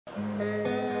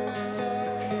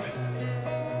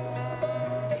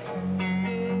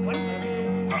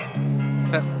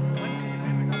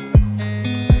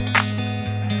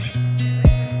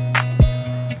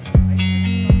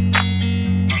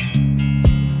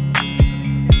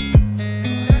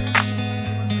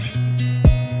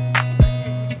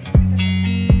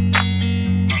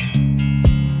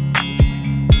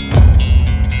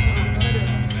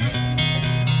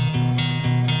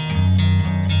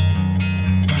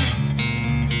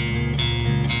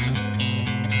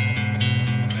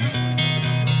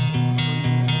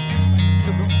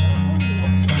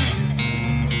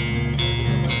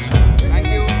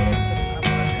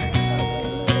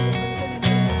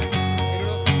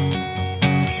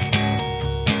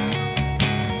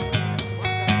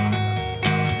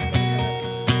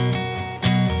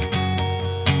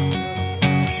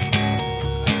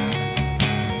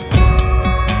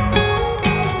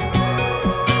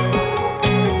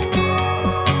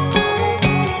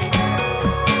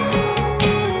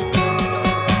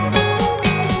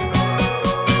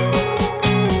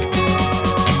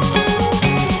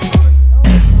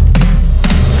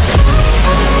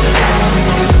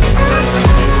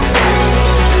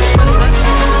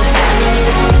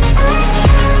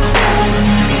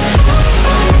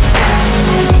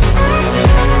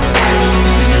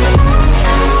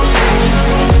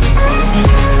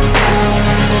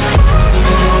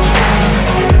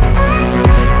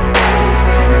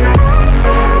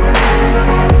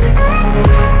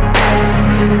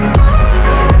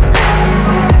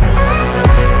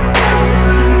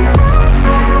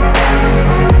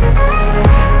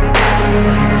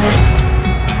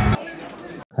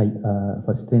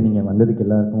First நீங்கள் வந்ததுக்கு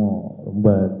எல்லாருக்கும் ரொம்ப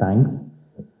தேங்க்ஸ்.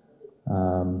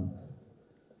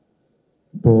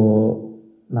 இப்போது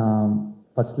நான்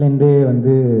ஃபஸ்ட்லேருந்தே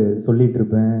வந்து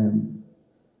சொல்லிகிட்ருப்பேன்,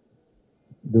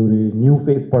 இது ஒரு நியூ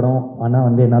ஃபேஸ் படம், ஆனால்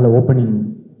வந்து என்னால் ஓப்பனிங்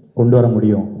கொண்டு வர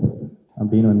முடியும்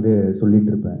அப்படின்னு வந்து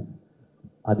சொல்லிகிட்ருப்பேன்.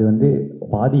 அது வந்து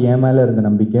பாதி என் மேலே இருந்த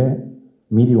நம்பிக்கை,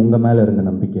 மீதி உங்கள் மேலே இருந்த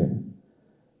நம்பிக்கை.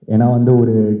 ஏன்னா வந்து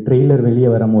ஒரு ட்ரெய்லர்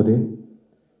வெளியே வரும்போது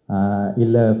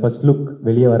இல்லை ஃபர்ஸ்ட் லுக்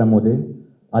வெளியே வரும்போது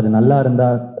அது நல்லா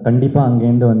இருந்தால் கண்டிப்பாக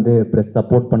அங்கேருந்து வந்து ப்ரெஸ்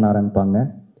சப்போர்ட் பண்ண ஆரம்பிப்பாங்க.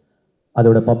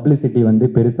 அதோட பப்ளிசிட்டி வந்து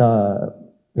பெருசாக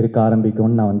இருக்க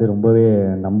ஆரம்பிக்கும்னு நான் வந்து ரொம்பவே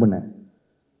நம்பினேன்.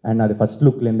 அண்ட் அது ஃபஸ்ட்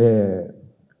லுக்லேருந்தே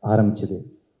ஆரம்பிச்சுது.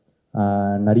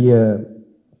 நிறைய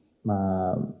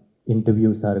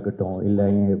இன்டர்வியூஸாக இருக்கட்டும், இல்லை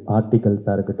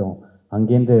ஆர்டிகல்ஸாக இருக்கட்டும்,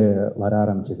 அங்கேருந்து வர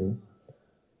ஆரம்பிச்சுது.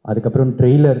 அதுக்கப்புறம்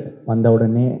ட்ரெய்லர் வந்த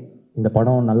உடனே இந்த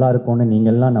படம் நல்லா இருக்கும்னு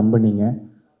நீங்கள்லாம் நம்பினீங்க.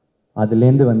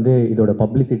 அதுலேருந்து வந்து இதோட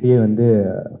பப்ளிசிட்டியே வந்து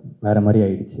வேறு மாதிரி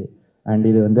ஆயிடுச்சு. அண்ட்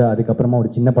இது வந்து அதுக்கப்புறமா ஒரு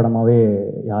சின்ன படமாகவே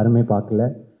யாருமே பார்க்கல.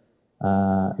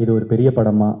 இது ஒரு பெரிய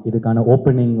படமாக, இதுக்கான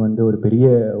ஓப்பனிங் வந்து ஒரு பெரிய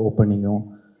ஓப்பனிங்கும்,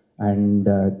 அண்ட்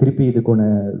திருப்பி இதுக்கான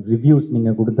ரிவ்யூஸ்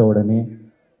நீங்கள் கொடுத்த உடனே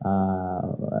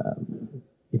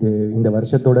இது இந்த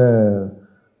வருஷத்தோட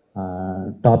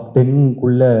டாப்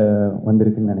 10க்குள்ளே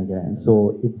வந்திருக்குன்னு நினைக்கிறேன். So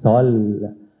it's all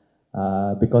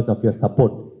because of your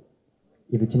support.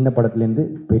 இது சின்ன படத்துலேருந்து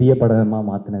பெரிய படமாக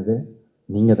மாற்றினது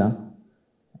நீங்கள் தான்,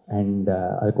 அண்ட்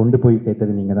அதை கொண்டு போய்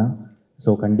சேர்த்தது நீங்கள் தான். ஸோ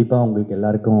கண்டிப்பாக உங்களுக்கு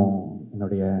எல்லாருக்கும்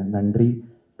என்னுடைய நன்றி.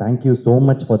 Thank you so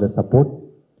much for the support.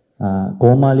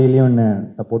 கோமாளிலையும் என்னை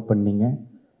சப்போர்ட் பண்ணீங்க,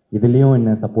 இதுலேயும்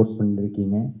என்னை சப்போர்ட்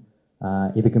பண்ணியிருக்கீங்க.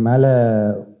 இதுக்கு மேலே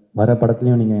வர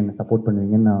படத்துலையும் நீங்கள் என்னை சப்போர்ட்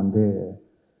பண்ணுவீங்கன்னு நான் வந்து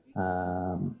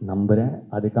நம்புகிறேன்.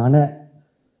 அதுக்கான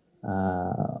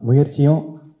முயற்சியும்,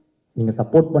 நீங்கள்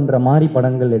சப்போர்ட் பண்ணுற மாதிரி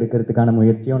படங்கள் எடுக்கிறதுக்கான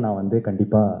முயற்சியும் நான் வந்து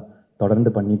கண்டிப்பாக தொடர்ந்து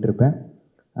பண்ணிகிட்ருப்பேன்.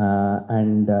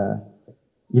 அண்ட்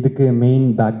இதுக்கு மெயின்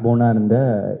பேக் போனாக இருந்த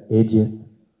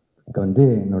ஏஜிஎஸ்க்கு வந்து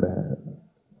என்னோட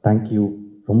தேங்க்யூ,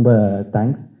 ரொம்ப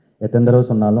தேங்க்ஸ். எத்தனை தடவை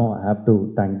சொன்னாலும் I have to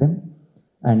thank them.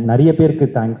 And நிறைய பேருக்கு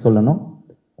தேங்க்ஸ் சொல்லணும்.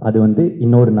 அது வந்து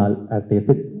இன்னொரு நாள், ஆஸ் தே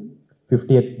செட்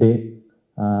 50th டே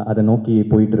அதை நோக்கி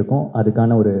போயிட்டுருக்கோம்.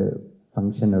 அதுக்கான ஒரு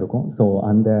ஃபங்க்ஷன் இருக்கும். ஸோ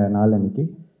அந்த நாள் அன்றைக்கி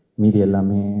மீதி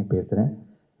எல்லாமே பேசுகிறேன்.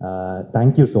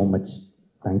 Thank you so much.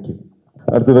 தேங்க்யூ.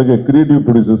 அடுத்ததாக கிரியேட்டிவ்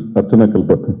ப்ரொடியூசர்ஸ் அர்ச்சனா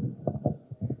கல்பத்து.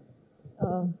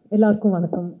 எல்லாருக்கும்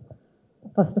வணக்கம்.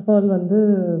 ஃபர்ஸ்ட் ஆஃப் ஆல் வந்து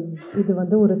இது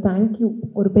வந்து ஒரு தேங்க்யூ,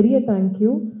 ஒரு பெரிய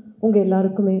தேங்க்யூ உங்கள்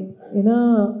எல்லாருக்குமே. ஏன்னா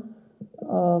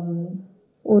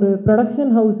ஒரு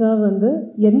ப்ரொடக்ஷன் ஹவுஸாக வந்து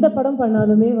எந்த படம்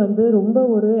பண்ணாலுமே வந்து ரொம்ப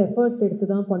ஒரு எஃபர்ட் எடுத்து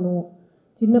தான் பண்ணுவோம்.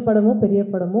 சின்ன படமோ பெரிய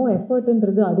படமோ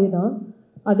எஃபர்ட்டுன்றது அதே தான்,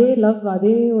 அதே லவ்,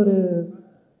 அதே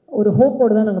ஒரு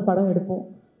ஹோப்போடு தான் நாங்கள் படம் எடுப்போம்.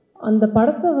 அந்த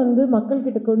படத்தை வந்து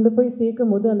மக்கள்கிட்ட கொண்டு போய்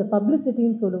சேர்க்கும் போது அந்த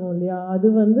பப்ளிசிட்டின்னு சொல்லுவோம் இல்லையா, அது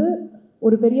வந்து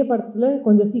ஒரு பெரிய படத்தில்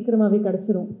கொஞ்சம் சீக்கிரமாகவே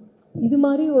கிடச்சிரும். இது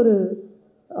மாதிரி ஒரு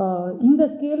இந்த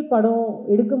ஸ்கேல் படம்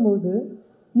எடுக்கும்போது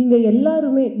நீங்கள்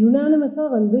எல்லாருமே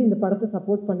யுனானிமஸாக வந்து இந்த படத்தை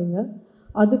சப்போர்ட் பண்ணிங்க.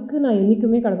 அதுக்கு நான்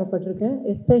என்றைக்குமே கடமைப்பட்டிருக்கேன்.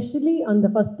 எஸ்பெஷலி அந்த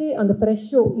ஃபஸ்ட்டே அந்த ப்ரெஷ்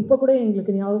ஷோ இப்போ கூட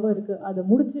எங்களுக்கு ஞாபகம் இருக்குது. அதை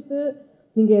முடிச்சுட்டு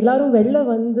நீங்கள் எல்லோரும் வெளில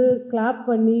வந்து கிளாப்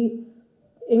பண்ணி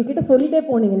என்கிட்ட சொல்லிகிட்டே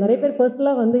போனீங்க. நிறைய பேர்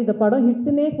பர்சனலாக வந்து இந்த படம்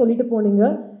ஹிட்டுன்னே சொல்லிட்டு போனீங்க.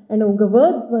 அண்ட் உங்கள்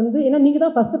வேர்ட்ஸ் வந்து ஏன்னா நீங்கள்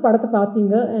தான் ஃபஸ்ட்டு படத்தை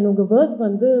பார்த்தீங்க அண்ட் உங்கள் வேர்ட்ஸ்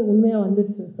வந்து உண்மையாக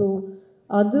வந்துடுச்சு. ஸோ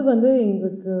அது வந்து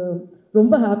எங்களுக்கு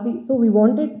ரொம்ப happy. So we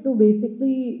wanted to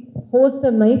basically host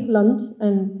a nice lunch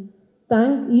and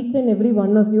thank each and every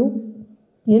one of you.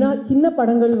 ஏன்னா சின்ன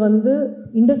படங்கள் வந்து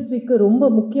இண்டஸ்ட்ரிக்கு ரொம்ப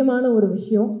முக்கியமான ஒரு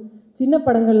விஷயம். சின்ன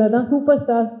படங்களில் தான் சூப்பர்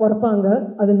ஸ்டார்ஸ் பிறப்பாங்க,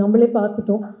 அது நம்மளே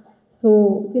பார்த்துட்டோம். ஸோ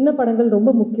சின்ன படங்கள்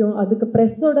ரொம்ப முக்கியம். அதுக்கு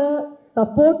ப்ரெஸ்ஸோட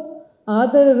சப்போர்ட்,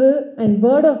 ஆதரவு அண்ட்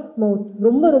வேர்ட் ஆஃப் மவுத்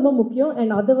ரொம்ப ரொம்ப முக்கியம்.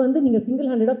 அண்ட் அதை வந்து நீங்கள்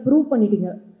சிங்கிள் ஹேண்டடாக ப்ரூவ் பண்ணிட்டீங்க.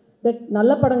 தட்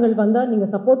நல்ல படங்கள் வந்தால்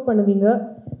நீங்கள் சப்போர்ட் பண்ணுவீங்க,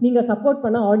 நீங்கள் சப்போர்ட்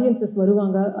பண்ணால் ஆடியன்ஸஸ்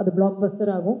வருவாங்க, அது பிளாக்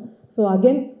பஸ்டர் ஆகும். So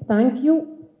again thank you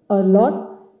a lot.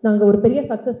 நாங்கள் ஒரு பெரிய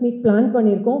சக்ஸஸ் மீட் பிளான்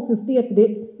பண்ணியிருக்கோம் 50th டே.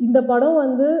 இந்த படம்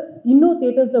வந்து இன்னும்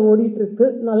தியேட்டர்ஸில் ஓடிட்டுருக்கு,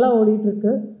 நல்லா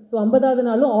ஓடிட்டுருக்கு. ஸோ 50வது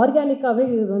நாளும் ஆர்கானிக்காகவே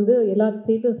இது வந்து எல்லா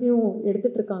தியேட்டர்ஸ்லையும்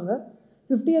எடுத்துகிட்ருக்காங்க.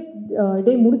 50th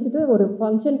டே முடிச்சுட்டு ஒரு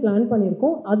ஃபங்க்ஷன் பிளான்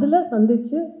பண்ணியிருக்கோம். அதில்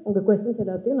சந்தித்து உங்கள் கொஸ்டின்ஸ்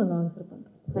எல்லாத்தையும் நாங்கள் ஆன்சர்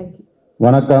பண்ணுறோம். தேங்க்யூ.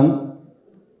 வணக்கம்.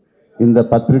 இந்த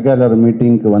பத்திரிகையாளர்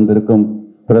மீட்டிங்க்கு வந்திருக்கும்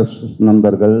ப்ரெஸ்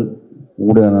நண்பர்கள்,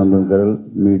 ஊடக நண்பர்கள்,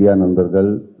 மீடியா நண்பர்கள்,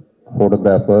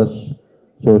 ஃபோட்டோகிராஃபர்ஸ்,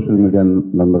 சோஷியல் மீடியா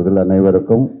நண்பர்கள்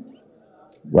அனைவருக்கும்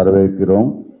வரவேற்கிறோம்.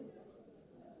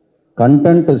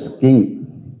 Content is king.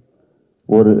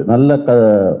 ஒரு நல்ல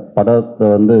படத்தை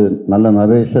வந்து நல்ல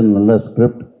நரேஷன், நல்ல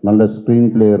ஸ்கிரிப்ட், நல்ல ஸ்க்ரீன்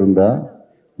பிளே இருந்தால்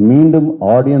மீண்டும்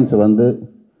ஆடியன்ஸ் வந்து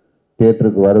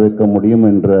தியேட்டருக்கு வர வைக்க முடியும்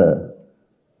என்ற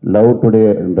லவ் டுடே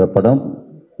என்ற படம்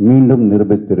மீண்டும்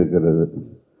நிரூபித்திருக்கிறது.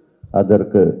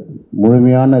 அதற்கு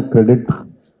முழுமையான கிரெடிட்,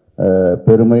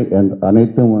 பெருமை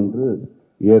அனைத்தும் வந்து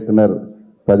இயக்குனர்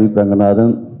பிரதீப்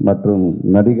ரங்கநாதன் மற்றும்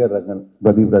நடிகர்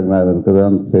பிரதீப் ரங்கநாதனுக்கு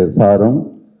தான் சாரும்.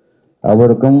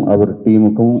 அவருக்கும் அவர்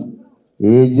டீமுக்கும்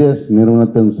ஏஜிஎஸ்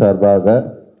நிறுவனத்தின் சார்பாக,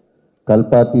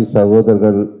 கல்பாத்தி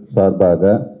சகோதரர்கள்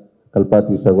சார்பாக,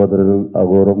 கல்பாத்தி சகோதரர்கள்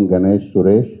அகோரம், கணேஷ்,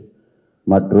 சுரேஷ்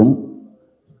மற்றும்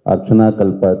அர்ச்சனா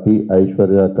கல்பாத்தி,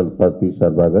 ஐஸ்வர்யா கல்பாத்தி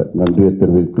சார்பாக நன்றியை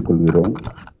தெரிவித்துக் கொள்கிறோம்.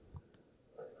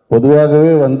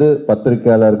 பொதுவாகவே வந்து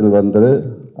பத்திரிகையாளர்கள் வந்து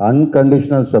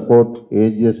அன்கண்டிஷனல் சப்போர்ட்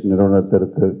ஏஜிஎஸ்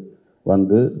நிறுவனத்திற்கு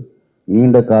வந்து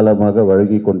நீண்ட காலமாக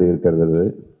வழங்கி கொண்டு இருக்கிறது.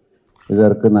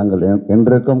 இதற்கு நாங்கள்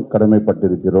என்றைக்கும்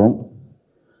கடமைப்பட்டிருக்கிறோம்.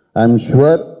 ஐ எம்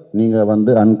ஷுவர் நீங்கள்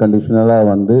வந்து அன்கண்டிஷனலாக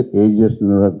வந்து ஏஜிஎஸ்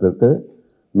நிறுவனத்திற்கு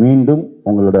மீண்டும்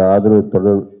உங்களோட ஆதரவு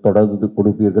தொடர்ந்து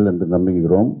கொடுப்பீர்கள் என்று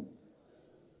நம்புகிறோம்.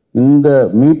 இந்த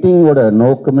மீட்டிங்கோட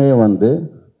நோக்கமே வந்து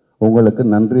உங்களுக்கு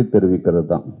நன்றி தெரிவிக்கிறது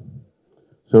தான்.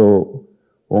 ஸோ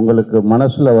உங்களுக்கு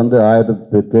மனசில் வந்து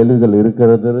 1000 கேள்விகள்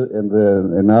இருக்கிறது என்று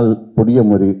என்னால்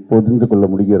புரிந்து கொள்ள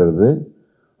முடிகிறது.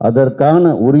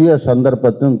 அதற்கான உரிய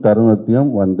சந்தர்ப்பத்தையும்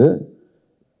தருணத்தையும் வந்து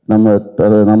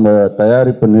நம்ம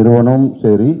தயாரிப்பு நிறுவனமும்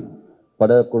சரி,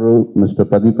 படக்குழு மிஸ்டர்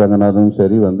பிரதீப் ரங்கநாதனும்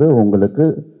சரி வந்து உங்களுக்கு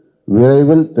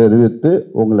விரைவில் தெரிவித்து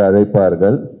உங்களை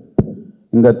அழைப்பார்கள்.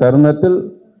 இந்த தருணத்தில்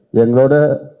எங்களோட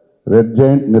ரெட்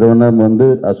ஜெயிண்ட் நிறுவனம் வந்து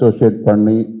அசோசியேட்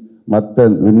பண்ணி மற்ற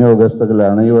விநியோகஸ்தர்கள்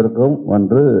அனைவருக்கும்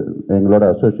வந்து எங்களோட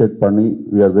அசோசியேட் பண்ணி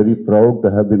we are very proud to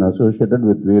have been associated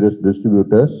with various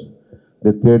distributors,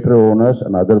 the theatre owners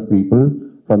and other people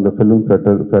from the film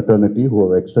fraternity who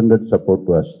have extended support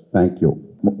to us. Thank you.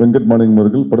 Venkat மாணிக்கம்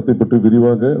அவர்கள் படத்தை பற்றி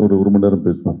விரிவாக ஒரு 1 மணி நேரம்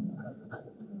பேசலாம்.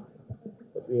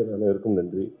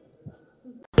 நன்றி.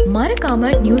 மறக்காம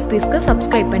நியூஸ் பேஸ்க்கு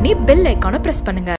சப்ஸ்கிரைப் பண்ணி பெல் ஐகானை பிரஸ் பண்ணுங்க.